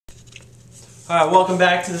Alright, welcome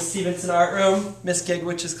back to the Stevenson Art Room, Miss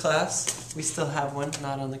Gigwich's class. We still have one,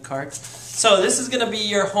 not on the card. So this is going to be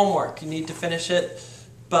your homework. You need to finish it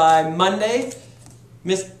by Monday.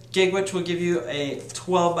 Miss Gigwich will give you a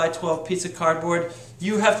 12 by 12 piece of cardboard.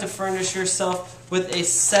 You have to furnish yourself with a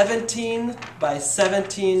 17 by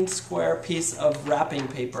 17 square piece of wrapping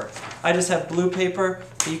paper. I just have blue paper,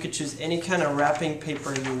 but you could choose any kind of wrapping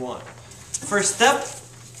paper you want. First step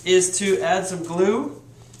is to add some glue.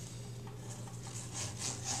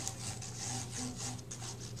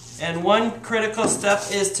 And one critical step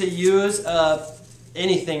is to use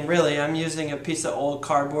anything really. I'm using a piece of old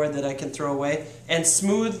cardboard that I can throw away and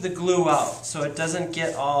smooth the glue out so it doesn't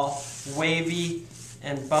get all wavy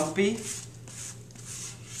and bumpy.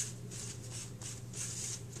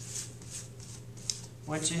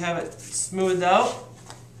 Once you have it smoothed out,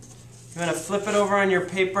 you want to flip it over on your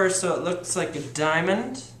paper so it looks like a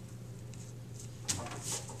diamond.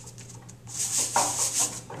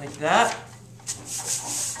 Like that.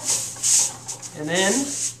 And then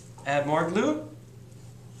add more glue.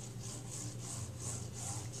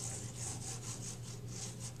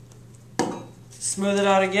 Smooth it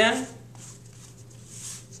out again.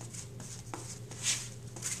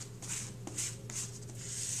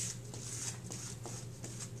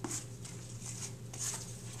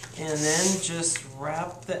 And then just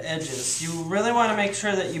wrap the edges. You really want to make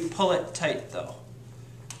sure that you pull it tight though.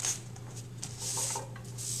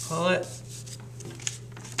 Pull it.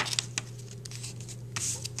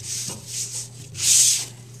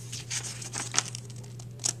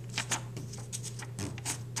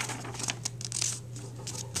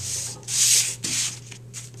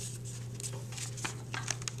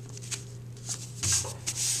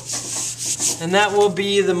 And that will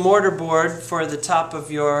be the mortar board for the top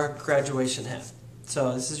of your graduation hat.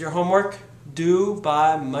 So this is your homework, due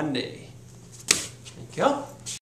by Monday. Thank you.